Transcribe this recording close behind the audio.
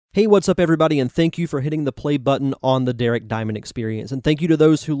Hey, what's up, everybody, and thank you for hitting the play button on the Derek Diamond Experience. And thank you to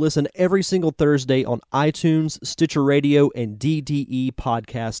those who listen every single Thursday on iTunes, Stitcher Radio, and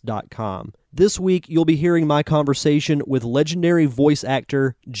ddepodcast.com. This week, you'll be hearing my conversation with legendary voice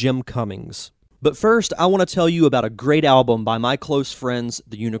actor Jim Cummings. But first, I want to tell you about a great album by my close friends,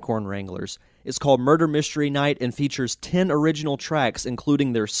 the Unicorn Wranglers. It's called Murder Mystery Night and features 10 original tracks,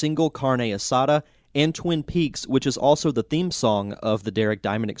 including their single Carne Asada and Twin Peaks, which is also the theme song of the Derek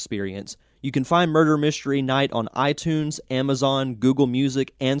Diamond Experience. You can find Murder Mystery Night on iTunes, Amazon, Google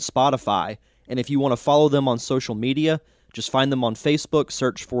Music, and Spotify. And if you want to follow them on social media, just find them on Facebook,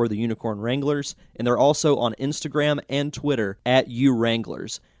 search for the Unicorn Wranglers, and they're also on Instagram and Twitter at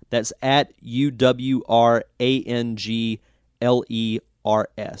UWranglers. That's at UWRANGLERS.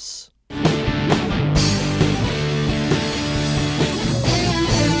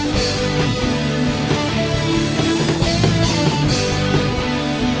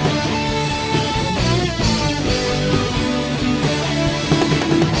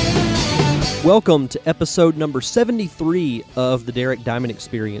 Welcome to episode number 73 of the Derek Diamond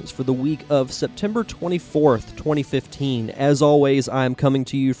Experience for the week of September 24th, 2015. As always, I am coming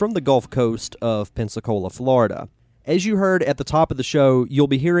to you from the Gulf Coast of Pensacola, Florida. As you heard at the top of the show, you'll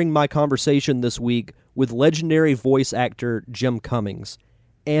be hearing my conversation this week with legendary voice actor Jim Cummings.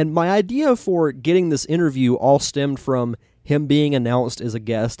 And my idea for getting this interview all stemmed from him being announced as a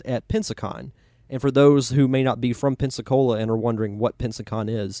guest at Pensacon. And for those who may not be from Pensacola and are wondering what Pensacon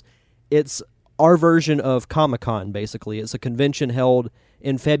is, it's our version of Comic-Con, basically. It's a convention held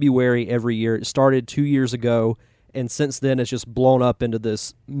in February every year. It started 2 years ago, and since then it's just blown up into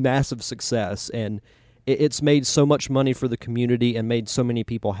this massive success. And it's made so much money for the community and made so many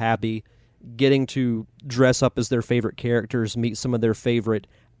people happy, getting to dress up as their favorite characters, meet some of their favorite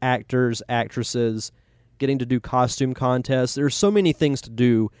actors, actresses, getting to do costume contests. There's so many things to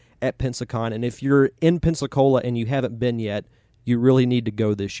do at Pensacon, and if you're in Pensacola and you haven't been yet, you really need to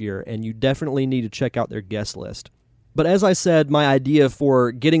go this year, and you definitely need to check out their guest list. But as I said, my idea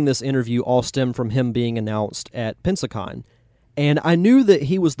for getting this interview all stemmed from him being announced at Pensacon. And I knew that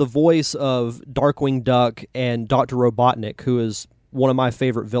he was the voice of Darkwing Duck and Dr. Robotnik, who is one of my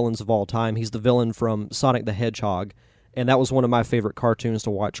favorite villains of all time. He's the villain from Sonic the Hedgehog, and that was one of my favorite cartoons to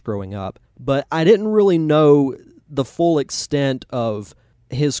watch growing up. But I didn't really know the full extent of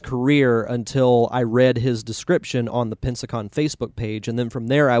his career until I read his description on the Pensacon Facebook page, and then from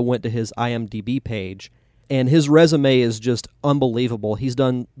there I went to his IMDb page, and his resume is just unbelievable. He's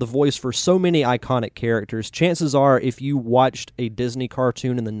done the voice for so many iconic characters. Chances are, if you watched a Disney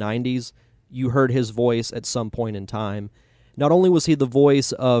cartoon in the 90s, you heard his voice at some point in time. Not only was he the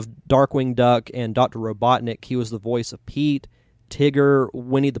voice of Darkwing Duck and Dr. Robotnik, he was the voice of Pete, Tigger,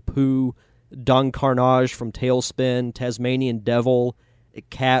 Winnie the Pooh, Don Carnage from Tailspin, Tasmanian Devil,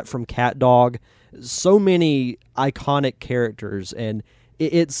 Cat from Cat Dog. So many iconic characters, and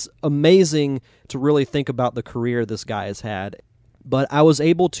it's amazing to really think about the career this guy has had. But I was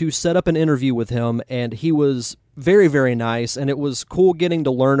able to set up an interview with him, and he was very, very nice, and it was cool getting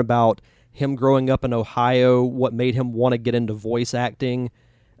to learn about him growing up in Ohio, what made him want to get into voice acting,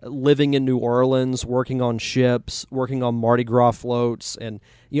 living in New Orleans, working on ships, working on Mardi Gras floats, and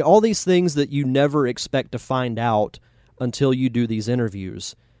all these things that you never expect to find out until you do these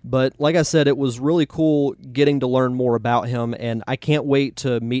interviews. But like I said, it was really cool getting to learn more about him, and I can't wait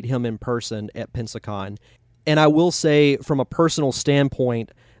to meet him in person at Pensacon. And I will say, from a personal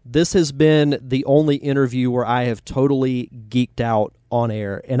standpoint, this has been the only interview where I have totally geeked out on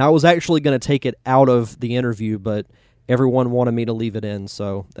air. And I was actually going to take it out of the interview, but everyone wanted me to leave it in,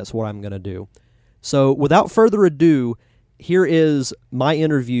 so that's what I'm going to do. So without further ado, here is my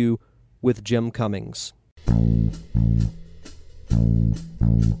interview with Jim Cummings.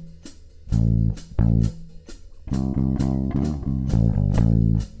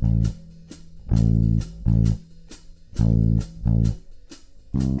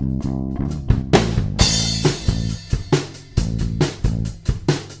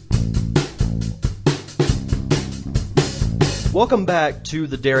 Welcome back to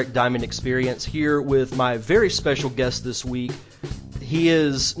the Derek Diamond Experience, here with my very special guest this week. He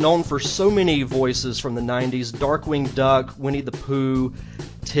is known for so many voices from the 90s, Darkwing Duck, Winnie the Pooh,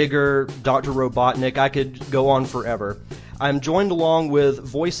 Tigger, Dr. Robotnik. I could go on forever. I'm joined along with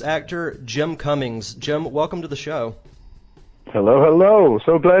voice actor Jim Cummings. Jim, welcome to the show. Hello, hello.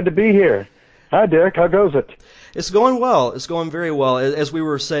 So glad to be here. Hi, Derek. How goes it? It's going well. It's going very well. As we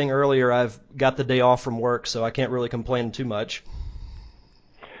were saying earlier, I've got the day off from work, so I can't really complain too much.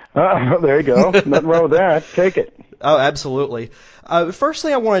 There you go. Nothing wrong with that. Take it. Oh, absolutely. First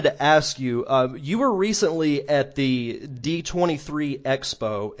thing I wanted to ask you, you were recently at the D23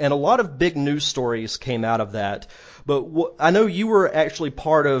 Expo, and a lot of big news stories came out of that. But I know you were actually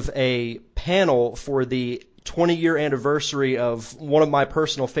part of a panel for the 20-year anniversary of one of my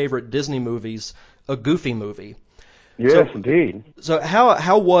personal favorite Disney movies, a Goofy movie. Yes, indeed. So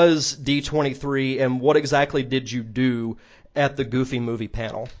how was D23, and what exactly did you do at the Goofy movie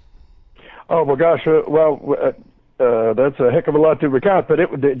panel? Oh, well, gosh, that's a heck of a lot to recount, but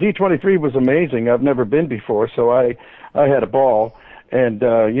the D23 was amazing. I've never been before, so I had a ball, and,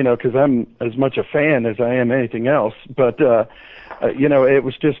 because I'm as much a fan as I am anything else, but, it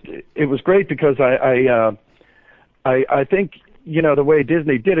was great because I think, the way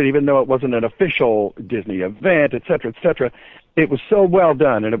Disney did it, even though it wasn't an official Disney event, et cetera, it was so well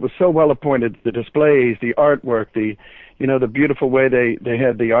done, and it was so well appointed, the displays, the artwork, the beautiful way they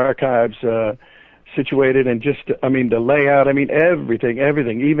had the archives, situated, and just, the layout, everything,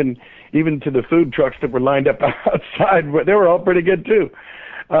 even to the food trucks that were lined up outside, they were all pretty good too.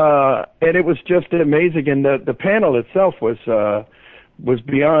 And it was just amazing, and the panel itself was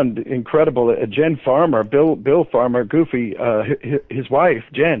beyond incredible. Jen Farmer, Bill Farmer, Goofy, his wife,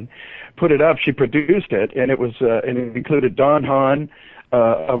 Jen, put it up. She produced it, and it included Don Hahn,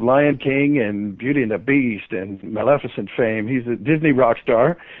 of Lion King and Beauty and the Beast and Maleficent fame. He's a Disney rock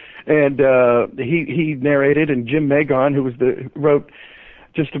star. And he narrated, and Jim Magon, who wrote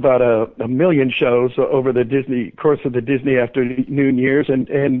just about a million shows over the course of the Disney afternoon years, and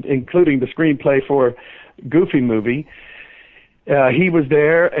including the screenplay for Goofy movie. He was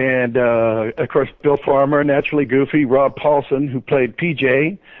there, and of course Bill Farmer, naturally Goofy, Rob Paulson, who played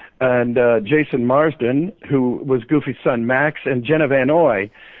PJ, and Jason Marsden, who was Goofy's son Max, and Jenna Van Oy,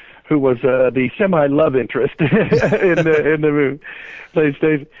 who was the semi-love interest in the movie.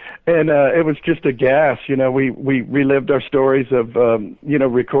 And it was just a gas. We relived our stories of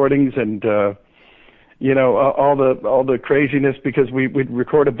recordings and all the craziness, because we'd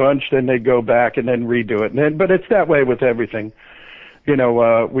record a bunch, then they'd go back and then redo it. But it's that way with everything. We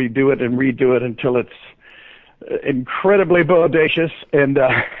do it and redo it until it's incredibly bodacious, and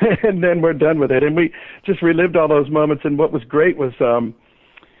and then we're done with it. And we just relived all those moments. And what was great was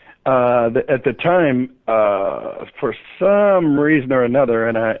at the time, for some reason or another,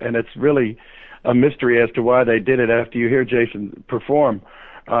 and it's really a mystery as to why they did it after you hear Jason perform,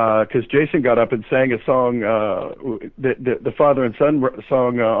 because Jason got up and sang a song, the father and son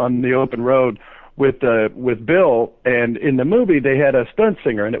song, on the open road with Bill, and in the movie they had a stunt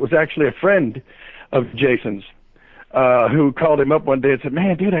singer, and it was actually a friend of Jason's, who called him up one day and said,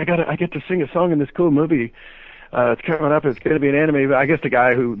 "Man, dude, I get to sing a song in this cool movie. It's coming up. It's going to be an anime. I guess the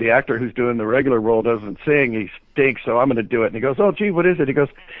actor who's doing the regular role doesn't sing. He stinks, so I'm going to do it." And he goes, "Oh, gee, what is it?" He goes,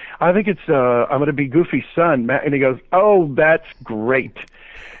 "I think it's I'm going to be Goofy's son." And he goes, "Oh, that's great."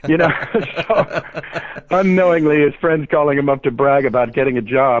 So unknowingly, his friend's calling him up to brag about getting a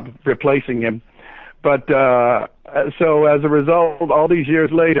job, replacing him. But so as a result, all these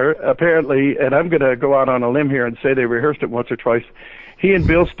years later, apparently, and I'm going to go out on a limb here and say they rehearsed it once or twice, he and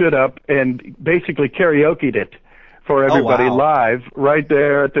Bill stood up and basically karaoke'd it for everybody live right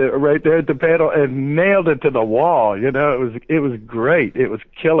there at the panel, and nailed it to the wall. It was great. It was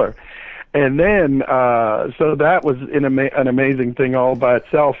killer. And then so that was an amazing thing all by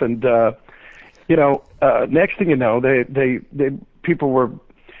itself. And next thing you know, they people were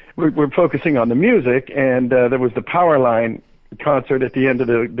focusing on the music, and there was the Powerline concert at the end of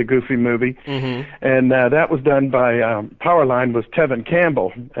the Goofy movie, and that was done by Powerline was Tevin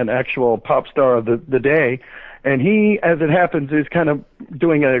Campbell, an actual pop star of the day, and he, as it happens, is kind of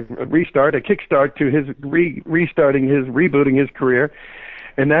doing a kickstart to his rebooting his career,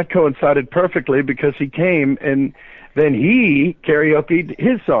 and that coincided perfectly because he came and then he karaoke'd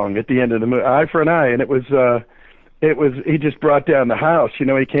his song at the end of the movie, Eye for an Eye, and it was he just brought down the house. He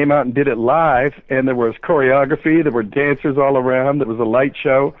came out and did it live, and there was choreography, there were dancers all around, there was a light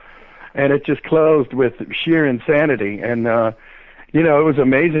show, and it just closed with sheer insanity. And it was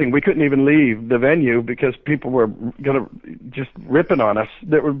amazing. We couldn't even leave the venue because people were just ripping on us.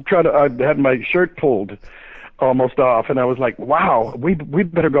 They were I had my shirt pulled almost off, and I was like, wow, we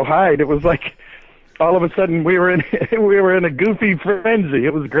better go hide. It was like all of a sudden we were in a Goofy frenzy.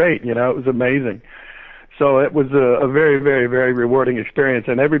 It was great. It was amazing. So it was a very, very, very rewarding experience,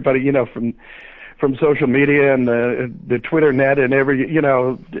 and everybody, from social media and the Twitter net and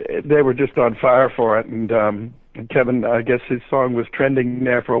they were just on fire for it. And Kevin, I guess his song was trending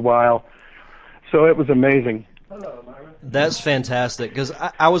there for a while, so it was amazing. Hello, Myra. That's fantastic, because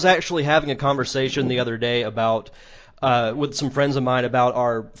I was actually having a conversation the other day about with some friends of mine about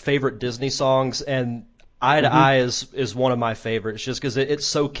our favorite Disney songs, and Eye to Eye is one of my favorites, just because it's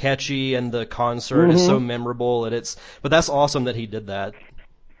so catchy and the concert is so memorable, and but that's awesome that he did that.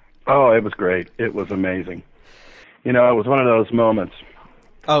 Oh, it was great. It was amazing. It was one of those moments.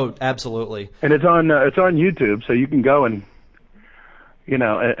 Oh, absolutely. And it's on YouTube, so you can go and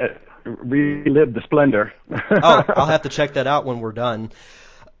relive the splendor. Oh, I'll have to check that out when we're done.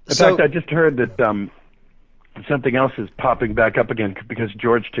 In fact, I just heard that something else is popping back up again because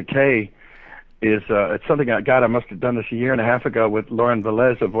George Takei is it's something I must have done this a year and a half ago with Lauren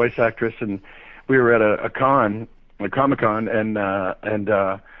Velez, a voice actress, and we were at a Comic-Con, and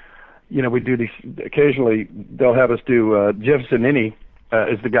we do these occasionally. They'll have us do Jeff Zanini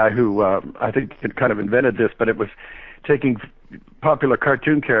is the guy who I think kind of invented this, but it was taking popular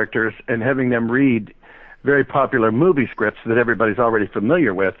cartoon characters and having them read very popular movie scripts that everybody's already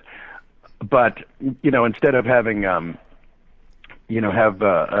familiar with, but instead of having have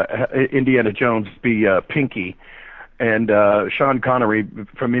Indiana Jones be Pinky and Sean Connery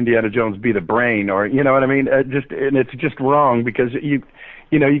from Indiana Jones be the brain, or you know what I mean, and it's just wrong because you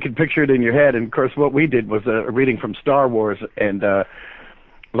can picture it in your head. And of course what we did was a reading from Star Wars, and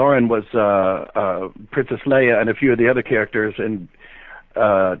Lauren was Princess Leia and a few of the other characters, and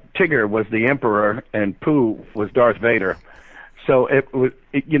Tigger was the Emperor, and Pooh was Darth Vader. So it was,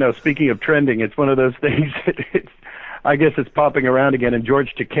 speaking of trending, it's one of those things. I guess it's popping around again, and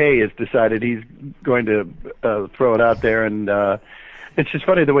George Takei has decided he's going to throw it out there, and it's just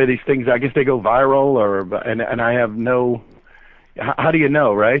funny the way these things. I guess they go viral, and I have no. How do you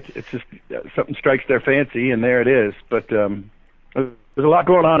know, right? It's just something strikes their fancy, and there it is. But there's a lot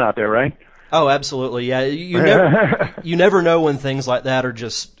going on out there, right? Oh, absolutely, yeah. You never know when things like that are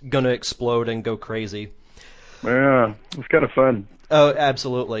just going to explode and go crazy. Yeah, it's kind of fun. Oh,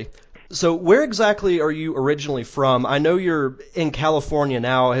 absolutely. So where exactly are you originally from? I know you're in California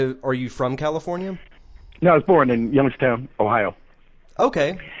now. Are you from California? No, I was born in Youngstown, Ohio.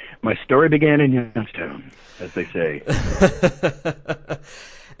 Okay. My story began in Youngstown, as they say.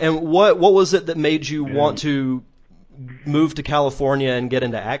 And what was it that made you want to move to California and get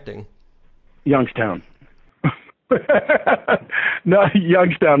into acting? Youngstown. No,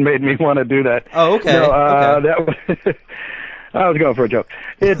 Youngstown made me want to do that. Oh, okay. No, okay. That was I was going for a joke.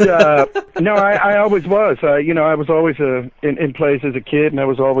 No, I always was. I was always in plays as a kid, and I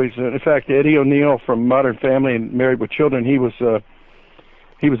was always. In fact, Eddie O'Neill from Modern Family and Married with Children, he was a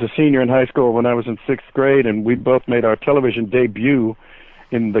senior in high school when I was in 6th grade, and we both made our television debut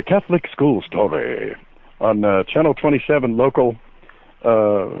in the Catholic School Story on Channel 27 local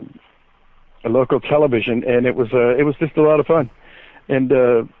television, and it was just a lot of fun. And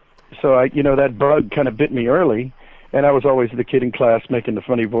so that bug kind of bit me early, and I was always the kid in class making the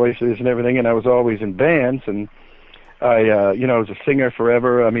funny voices and everything, and I was always in bands, and I was a singer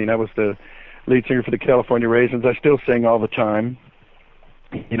forever. I mean, I was the lead singer for the California Raisins. I still sing all the time,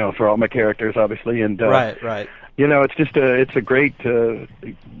 for all my characters, obviously, and right. It's just it's a great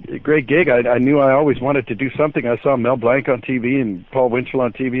gig. I knew I always wanted to do something. I saw Mel Blanc on TV and Paul Winchell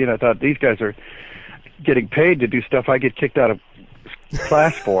on TV, and I thought these guys are getting paid to do stuff I get kicked out of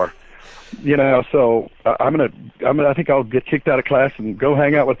class for. So I think I'll get kicked out of class and go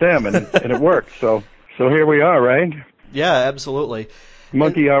hang out with them, and it worked. So here we are, right? Yeah, absolutely.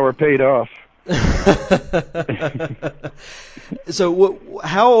 Monkey hour paid off. So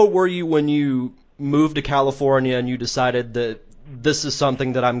how old were you when you moved to California and you decided that this is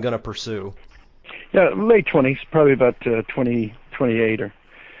something that I'm going to pursue? Yeah, late 20s, probably about 28 or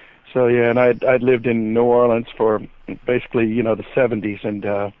so. Yeah, and I'd lived in New Orleans for basically the 70s, and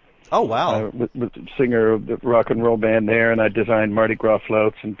oh wow, I was a singer of the rock and roll band there, and I designed Mardi Gras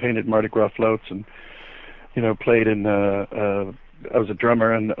floats and painted Mardi Gras floats, and played in I was a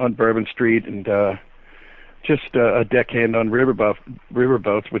drummer on Bourbon Street, and just a deckhand on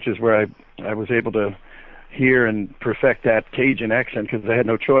riverboats, which is where I was able to hear and perfect that Cajun accent because I had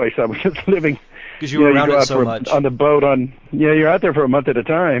no choice. I was just living. Because you were around it so much. On the boat you're out there for a month at a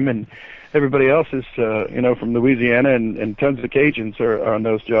time, and everybody else is, from Louisiana, and tons of Cajuns are on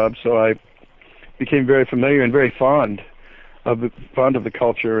those jobs. So I became very familiar and very fond of the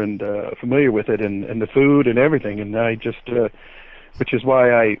culture, and familiar with it, and the food and everything. And I just, which is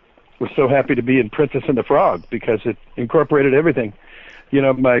why I was so happy to be in Princess and the Frog, because it incorporated everything.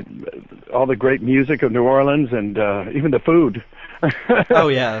 All the great music of New Orleans, and even the food. Oh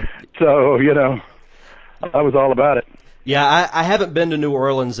yeah. So I was all about it. Yeah, I haven't been to New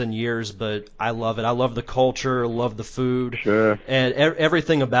Orleans in years, but I love it. I love the culture, love the food, sure, and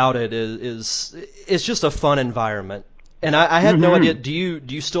everything about it is it's just a fun environment. And I had no idea. Do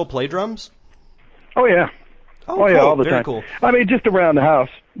you still play drums? Oh yeah. Oh yeah, cool. all the Very time. Cool. I mean, just around the house.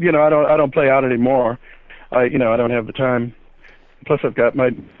 I don't play out anymore. I don't have the time. Plus, I've got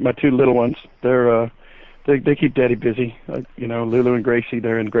my two little ones. They keep Daddy busy. Lulu and Gracie,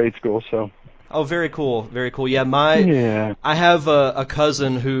 they're in grade school, so. Oh, very cool, very cool. Yeah, I have a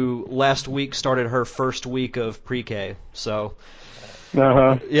cousin who last week started her first week of pre-K, so.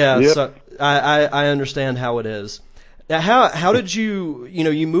 Yeah, Yep. so I understand how it is. Now, how did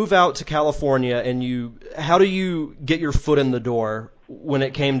you move out to California, and how do you get your foot in the door when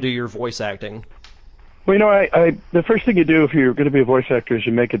it came to your voice acting? Well, the first thing you do if you're going to be a voice actor is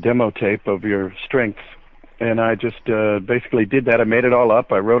you make a demo tape of your strengths. And I just basically did that. I made it all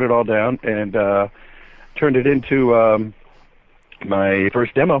up. I wrote it all down and turned it into my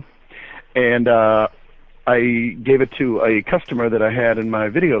first demo. And I gave it to a customer that I had in my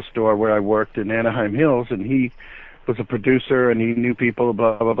video store where I worked in Anaheim Hills, and he was a producer and he knew people,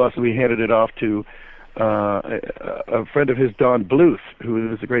 blah, blah, blah. So we handed it off to a friend of his, Don Bluth,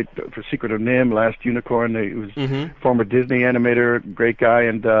 who is a great for Secret of Nim, Last Unicorn. He was former Disney animator, great guy,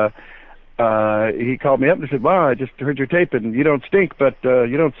 and he called me up and said, "Wow, I just heard your tape, and you don't stink, but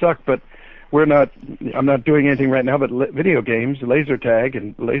you don't suck, but I'm not doing anything right now but video games, laser tag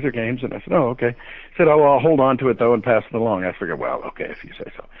and laser games." And I said, "Oh, okay." He said, "Oh, well, I'll hold on to it, though, and pass it along." I figured, well, okay, if you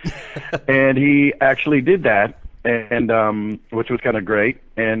say so. And he actually did that, and which was kind of great.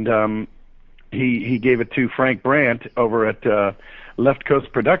 And he gave it to Frank Brandt over at Left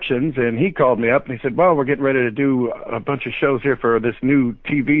Coast Productions, and he called me up and he said, "Well, we're getting ready to do a bunch of shows here for this new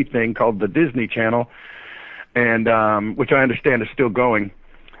TV thing called the Disney Channel, and which I understand is still going."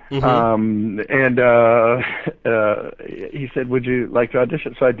 And he said, "Would you like to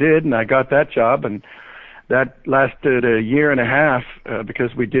audition?" So I did, and I got that job, and that lasted a year and a half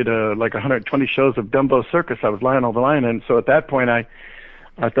because we did like 120 shows of Dumbo Circus. I was Lionel the Lion, and so at that point I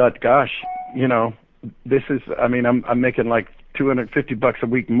thought, gosh, this is, I'm making like $250 a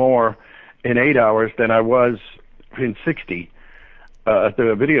week more in 8 hours than I was in 60 at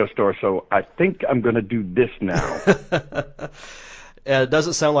the video store. So I think I'm going to do this now. It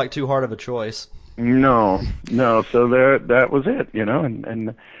doesn't sound like too hard of a choice. No. So that was it,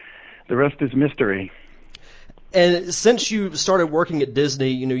 and the rest is mystery. And since you started working at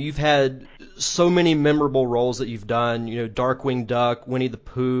Disney, you've had so many memorable roles that you've done, Darkwing Duck, Winnie the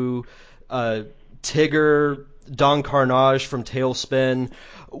Pooh, Tigger, Don Carnage from Tailspin.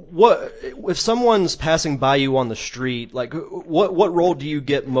 What if someone's passing by you on the street? Like, what role do you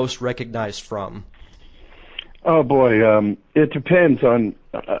get most recognized from? Oh boy, it depends on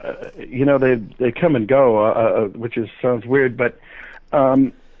they come and go, which sounds weird, but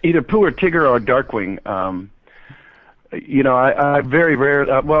either Pooh or Tigger or Darkwing. I very rare.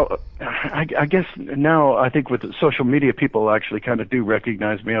 I guess now I think with social media, people actually kind of do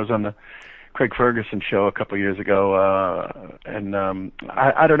recognize me. I was on the Craig Ferguson show a couple years ago, and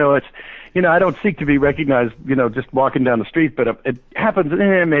I don't know. It's I don't seek to be recognized. Just walking down the street, but it happens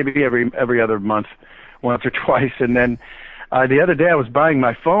maybe every other month, once or twice. And then the other day I was buying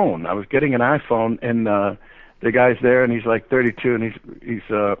my phone. I was getting an iPhone, and the guy's there, and he's like 32, and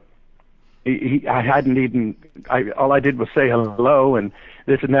I hadn't even. All I did was say hello and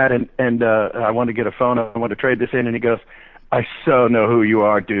this and that, and I wanted to get a phone. I wanted to trade this in, and he goes, "I so know who you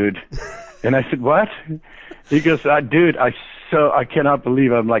are, dude." And I said, "What?" He goes, "Dude, I cannot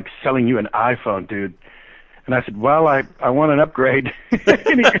believe I'm like selling you an iPhone, dude." And I said, "Well, I want an upgrade."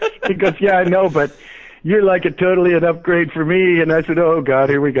 And he goes, "Yeah, I know, but you're like totally an upgrade for me." And I said, "Oh God,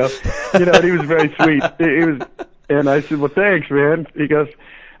 here we go." And he was very sweet. And I said, "Well, thanks, man." He goes,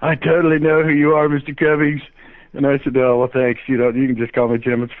 "I totally know who you are, Mr. Cummings." And I said, "Oh, well, thanks. You can just call me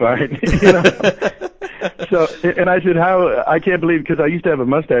Jim. It's fine." So, and I said, "How? I can't believe," because I used to have a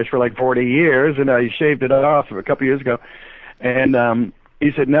mustache for like 40 years, and I shaved it off a couple years ago. And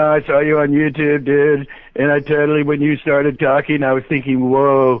he said, "No, I saw you on YouTube, dude. And I totally, when you started talking, I was thinking,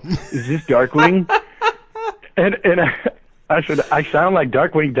 whoa, is this Darkwing?" and I said, "I sound like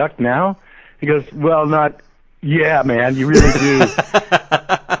Darkwing Duck now?" He goes, "Well, not. Yeah, man, you really do."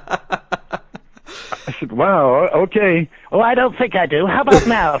 I said, "Wow, okay." "Well, I don't think I do. How about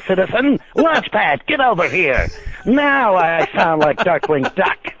now, citizen? Launchpad, get over here. Now I sound like Darkwing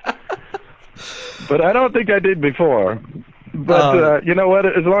Duck." But I don't think I did before. But you know what?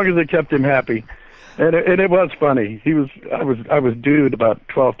 As long as it kept him happy, and it was funny. I was dude about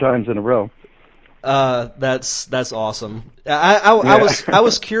 12 times in a row. That's awesome. I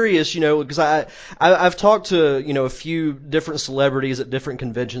was curious, because I've talked to a few different celebrities at different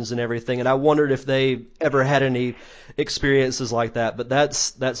conventions and everything, and I wondered if they ever had any experiences like that. But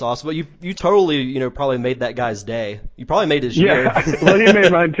that's awesome. But you totally probably made that guy's day. You probably made his year. Yeah, well, he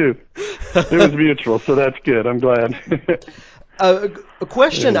made mine too. It was mutual, so that's good. I'm glad. A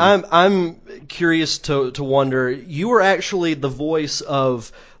question I'm curious to wonder. You were actually the voice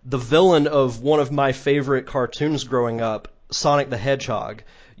of the villain of one of my favorite cartoons growing up, Sonic the Hedgehog.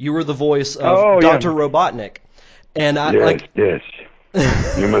 You were the voice of Dr. Robotnik. And yes.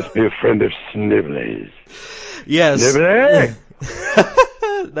 You must be a friend of Snivelly's. Yes. Snivelly!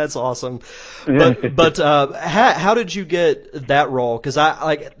 That's awesome. But how did you get that role? Because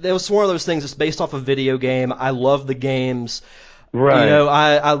it was one of those things that's based off a video game. I love the games. Right. You know,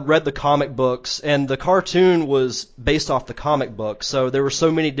 I read the comic books, and the cartoon was based off the comic book. So there were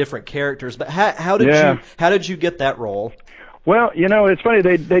so many different characters. But how did you get that role? Well, you know, it's funny.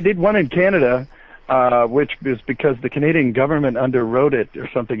 They did one in Canada, which was because the Canadian government underwrote it or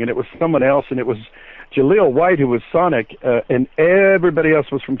something, and it was someone else, and it was Jaleel White, who was Sonic, and everybody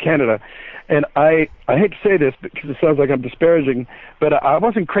else was from Canada. And I hate to say this because it sounds like I'm disparaging, but I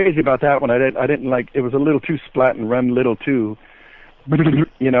wasn't crazy about that one. I didn't like it. Was a little too splat and run a little too,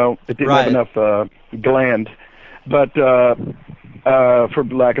 you know, it didn't have enough gland. But for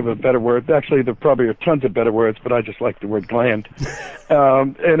lack of a better word, actually there probably are tons of better words, but I just like the word gland.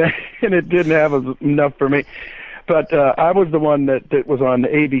 And it didn't have enough for me. But I was the one that was on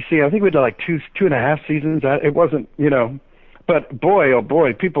ABC. I think we did like two and a half seasons. It wasn't, you know, but boy, oh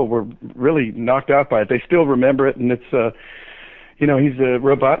boy, people were really knocked out by it. They still remember it, and it's, you know,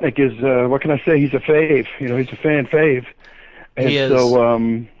 Robotnik is, what can I say? He's a fave. You know, he's a fan fave. And he is. So,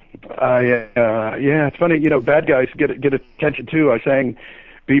 yeah, it's funny. You know, bad guys get attention too. I sang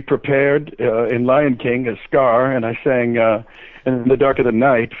 "Be Prepared" in Lion King as Scar, and I sang "In the Dark of the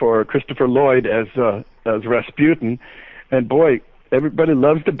Night" for Christopher Lloyd as Rasputin. And boy, everybody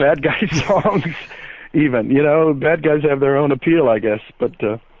loves the bad guy songs. Even, you know, bad guys have their own appeal, I guess. But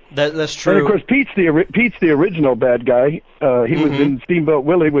that's true. And of course, Pete's the original bad guy. He was in Steamboat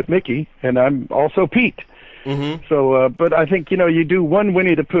Willie with Mickey, and I'm also Pete. Mm-hmm. So, but I think, you know, you do one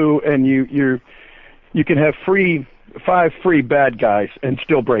Winnie the Pooh, and you can have 5 free bad guys and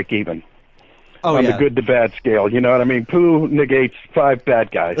still break even. Oh, on the good to bad scale, you know what I mean? Pooh negates 5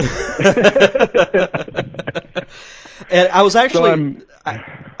 bad guys. And I was actually, I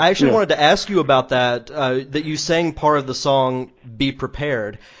actually wanted to ask you about that. That you sang part of the song "Be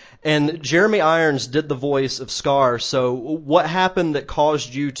Prepared," and Jeremy Irons did the voice of Scar. So, what happened that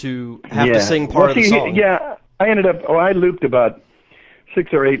caused you to have to sing part of the song? Yeah, I ended up. I looped about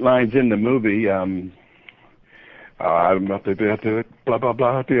 6 or 8 lines in the movie. I'm not the better, blah blah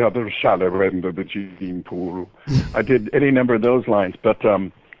blah. The other shallow remember the gene pool. I did any number of those lines, but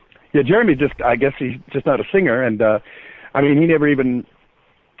yeah, Jeremy I guess he's just not a singer, and I mean, he never even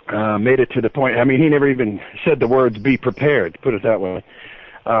made it to the point. I mean, he never even said the words "be prepared." Put it that way.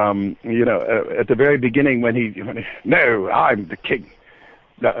 You know, at the very beginning when he no, I'm the king.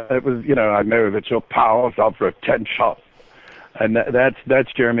 It was, you know, I know that your powers are potential. And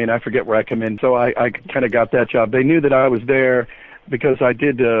that's Jeremy, and I forget where I come in. So I kind of got that job. They knew that I was there because I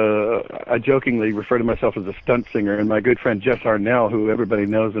jokingly refer to myself as a stunt singer, and my good friend Jess Arnell, who everybody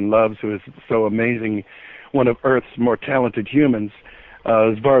knows and loves, who is so amazing, one of Earth's more talented humans,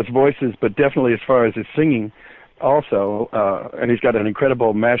 as far as voices, but definitely as far as his singing also. And he's got an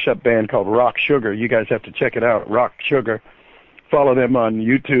incredible mashup band called Rock Sugar. You guys have to check it out, Rock Sugar. Follow them on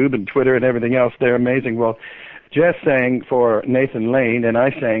YouTube and Twitter and everything else. They're amazing. Well, Jess sang for Nathan Lane, and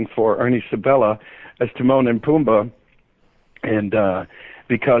I sang for Ernie Sabella as Timon and Pumbaa. And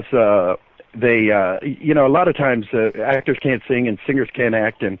because they, you know, a lot of times actors can't sing and singers can't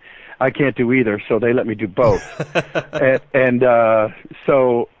act, and I can't do either, so they let me do both.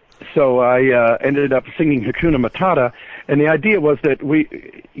 So I ended up singing Hakuna Matata, and the idea was that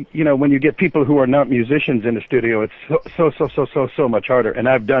we, you know, when you get people who are not musicians in the studio, it's so much harder. And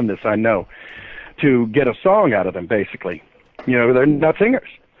I've done this, I know, to get a song out of them, basically. You know, they're not singers.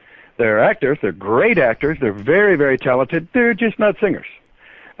 They're actors. They're great actors. They're very, very talented. They're just not singers.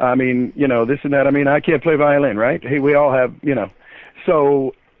 I mean, you know, this and that. I mean, I can't play violin, right? Hey, we all have, you know.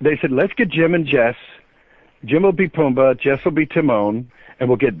 So they said, let's get Jim and Jess. Jim will be Pumbaa, Jess will be Timon, and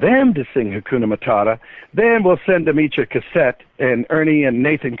we'll get them to sing Hakuna Matata. Then we'll send them each a cassette, and Ernie and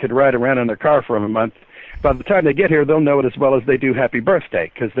Nathan could ride around in their car for a month. By the time they get here, they'll know it as well as they do Happy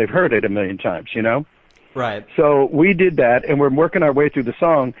Birthday, because they've heard it a million times, you know? Right. So we did that, and we're working our way through the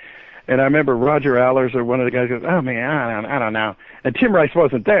song, and I remember Roger Allers or one of the guys goes, oh, man, I don't know. And Tim Rice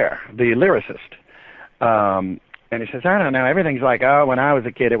wasn't there, the lyricist. And he says, I don't know, everything's like, oh, when I was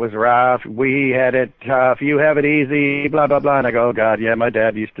a kid it was rough, we had it tough, you have it easy, blah, blah, blah. And I go, oh, God, yeah, my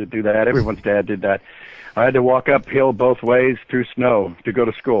dad used to do that. Everyone's dad did that. I had to walk uphill both ways through snow to go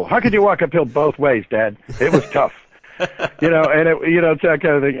to school. How could you walk uphill both ways, Dad? It was tough. You know, and, you know, it's that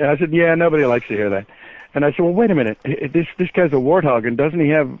kind of thing. And I said, yeah, nobody likes to hear that. And I said, well, wait a minute. This guy's a warthog, and doesn't he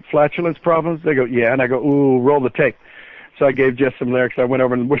have flatulence problems? They go, yeah. And I go, ooh, roll the tape. So I gave Jess some lyrics. I went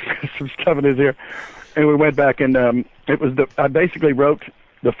over and whispered some stuff in his ear. And we went back, and I basically wrote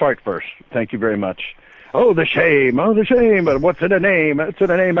the fart verse. Thank you very much. Oh, the shame, but what's in a name? It's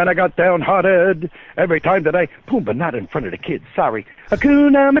in a name, and I got downhearted every time that boom, but not in front of the kids, sorry.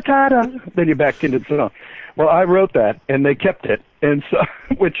 Hakuna Matata. Then you're back into the song. Well, I wrote that, and they kept it, and so,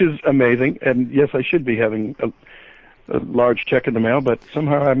 which is amazing, and yes, I should be having a large check in the mail, but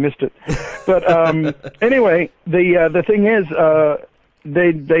somehow I missed it. But anyway, the thing is,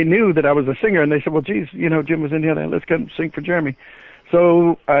 they knew that I was a singer, and they said, well, geez, Jim was in here, let's come sing for Jeremy.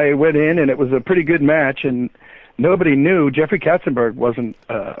 So I went in, and it was a pretty good match, and nobody knew. Jeffrey Katzenberg wasn't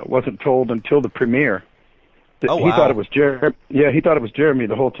told until the premiere. Oh, wow. He thought it was Jeremy. Yeah, he thought it was Jeremy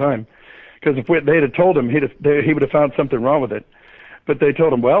the whole time. Because if they'd have told him, he would have found something wrong with it. But they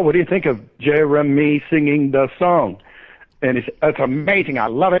told him, well, what do you think of Jeremy singing the song? And he said, it's amazing. I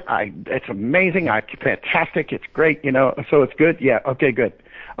love it. It's amazing. Fantastic. It's great. So it's good. Yeah. Okay, good.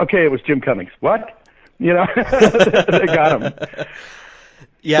 Okay, it was Jim Cummings. What? They got him.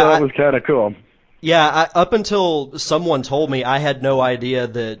 Yeah, so it was kind of cool. Yeah, up until someone told me, I had no idea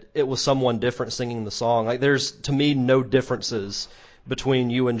that it was someone different singing the song. Like, there's, to me, no differences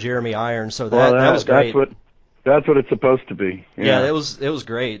between you and Jeremy Irons, so that was great. That's what it's supposed to be. Yeah, it was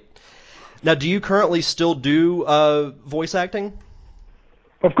great. Now, do you currently still do voice acting?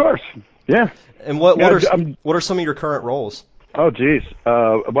 Of course, yeah. And what are some of your current roles? Oh, geez.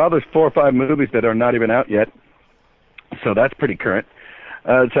 Well, there's 4 or 5 movies that are not even out yet, so that's pretty current.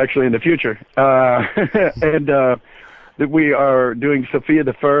 It's actually in the future. And we are doing Sophia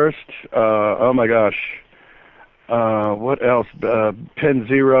the First. Oh, my gosh. What else? Pen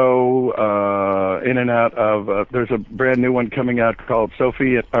Zero, in and out of... there's a brand new one coming out called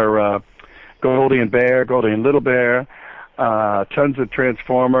Sophie, or Goldie and Bear, Goldie and Little Bear. Tons of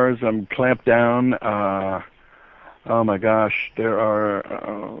Transformers. I'm Clamped Down. Oh, my gosh. There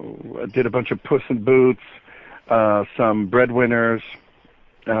are... I did a bunch of Puss in Boots, some Breadwinners.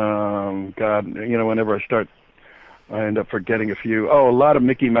 God, whenever I end up forgetting a few. Oh, a lot of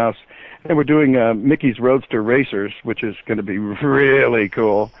Mickey Mouse. And we're doing Mickey's Roadster Racers, which is going to be really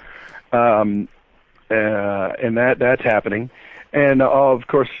cool. And that's happening. And, of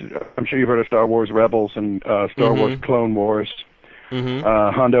course, I'm sure you've heard of Star Wars Rebels and Star Wars Clone Wars.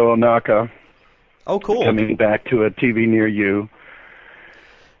 Hondo Ohnaka. Oh, cool. Coming back to a TV near you.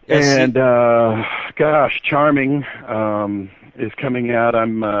 Yes, and, gosh, Charming is coming out.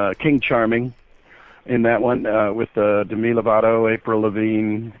 I'm King Charming in that one with Demi Lovato, April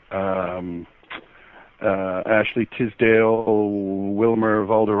Lavigne, Ashley Tisdale, Wilmer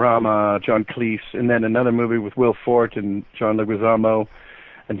Valderrama, John Cleese, and then another movie with Will Forte and John Leguizamo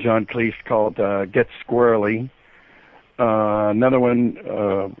and John Cleese called Get Squirrely. Another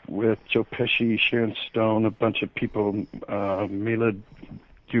one with Joe Pesci, Sharon Stone, a bunch of people, Mila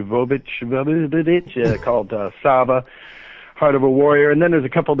Jovovich, called Saba, Heart of a Warrior. And then there's a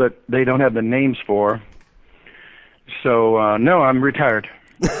couple that they don't have the names for. So, no, I'm retired.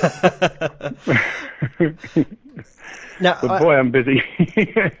 Now, but boy, I'm busy.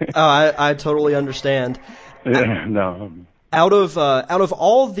 I totally understand. No. Out of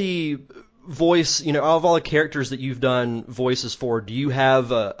all the voice, out of all the characters that you've done voices for, do you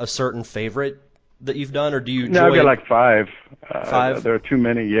have a certain favorite that you've done, or do you enjoy... No, I've got like 5. 5? There are too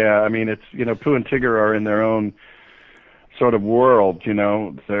many, yeah. I mean, it's, Pooh and Tigger are in their own sort of world,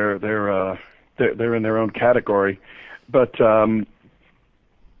 They're in their own category. But, then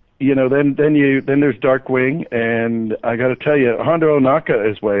there's Darkwing, and I got to tell you, Hondo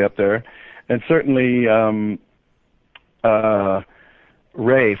Ohnaka is way up there, and certainly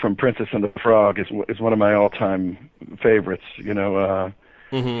Ray from Princess and the Frog is one of my all-time favorites.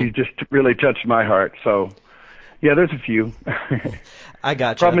 He just really touched my heart. So, yeah, there's a few. I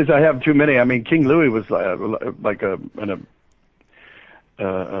got you. Problem is, I have too many. I mean, King Louis was like a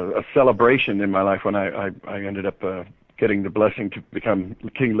celebration in my life when I ended up getting the blessing to become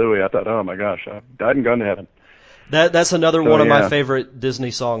King Louis. I thought, oh my gosh, I died and gone to heaven. That's another one of my favorite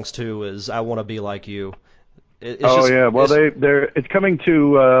Disney songs too. Is I Want to Be Like You. Well, it's coming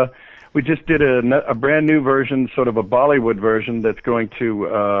to. We just did a brand new version, sort of a Bollywood version that's going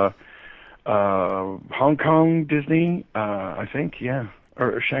to Hong Kong Disney, I think, yeah,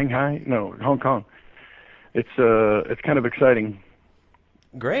 or Shanghai, no, Hong Kong. It's kind of exciting.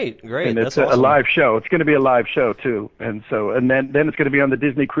 Great. And That's it's awesome. a live show. It's going to be a live show too, and then it's going to be on the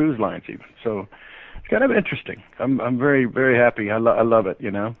Disney Cruise Lines even. So it's kind of interesting. I'm very, very happy. I love it.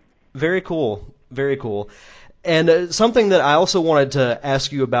 Very cool. Very cool. And something that I also wanted to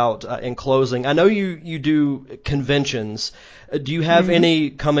ask you about in closing, I know you do conventions. Do you have any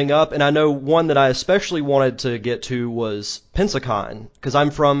coming up? And I know one that I especially wanted to get to was Pensacon, because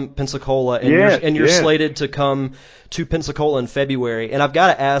I'm from Pensacola, and you're slated to come to Pensacola in February. And I've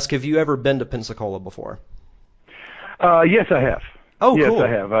got to ask, have you ever been to Pensacola before? Yes, I have. Oh, yes, cool. I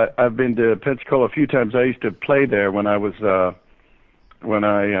have. I've been to Pensacola a few times. I used to play there when I was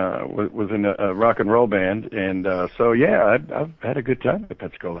in a rock and roll band, and so yeah, I've had a good time at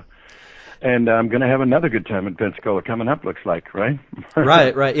Pensacola, and I'm going to have another good time in Pensacola coming up. Looks like, right?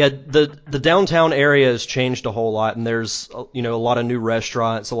 Right. Yeah, the downtown area has changed a whole lot, and there's a lot of new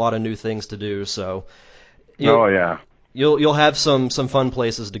restaurants, a lot of new things to do. So, you'll have some fun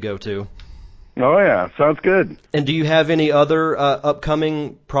places to go to. Oh yeah, sounds good. And do you have any other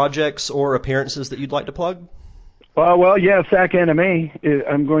upcoming projects or appearances that you'd like to plug? Well, yeah, SAC Anime.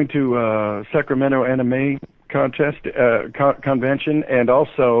 I'm going to Sacramento Anime Contest Convention, and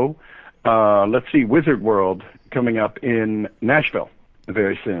also, let's see, Wizard World coming up in Nashville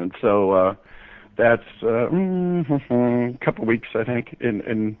very soon. So that's a couple weeks, I think,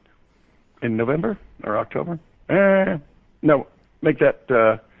 in November or October. No, make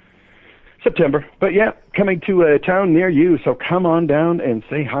that September. But yeah, coming to a town near you, so come on down and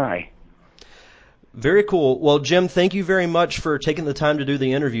say hi. Very cool. Well, Jim, thank you very much for taking the time to do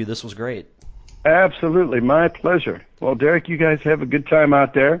the interview. This was great. Absolutely. My pleasure. Well, Derek, you guys have a good time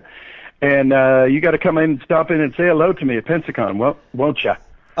out there. And you got to come in, stop in, and say hello to me at Pensacon, won't you?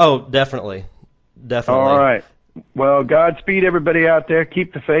 Oh, definited. All right. Well, Godspeed, everybody out there.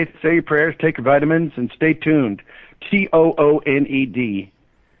 Keep the faith, say your prayers, take your vitamins, and stay tuned. TOONED.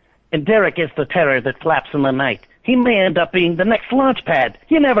 And Derek is the terror that flaps in the night. He may end up being the next launch pad.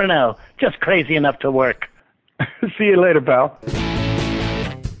 You never know. Just crazy enough to work. See you later, pal.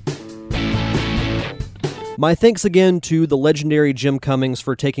 My thanks again to the legendary Jim Cummings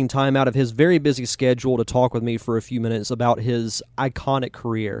for taking time out of his very busy schedule to talk with me for a few minutes about his iconic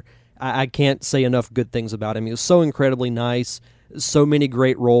career. I can't say enough good things about him. He was so incredibly nice, so many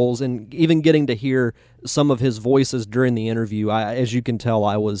great roles, and even getting to hear some of his voices during the interview, as you can tell,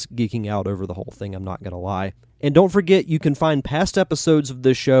 I was geeking out over the whole thing, I'm not going to lie. And don't forget, you can find past episodes of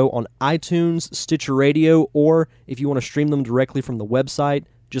this show on iTunes, Stitcher Radio, or if you want to stream them directly from the website,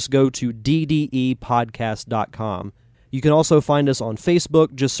 just go to ddepodcast.com. You can also find us on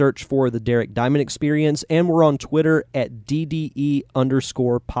Facebook, just search for The Derek Diamond Experience, and we're on Twitter at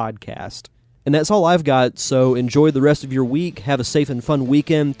DDE_podcast. And that's all I've got, so enjoy the rest of your week, have a safe and fun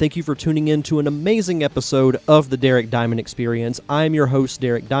weekend. Thank you for tuning in to an amazing episode of The Derek Diamond Experience. I'm your host,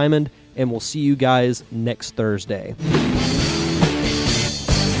 Derek Diamond, and we'll see you guys next Thursday.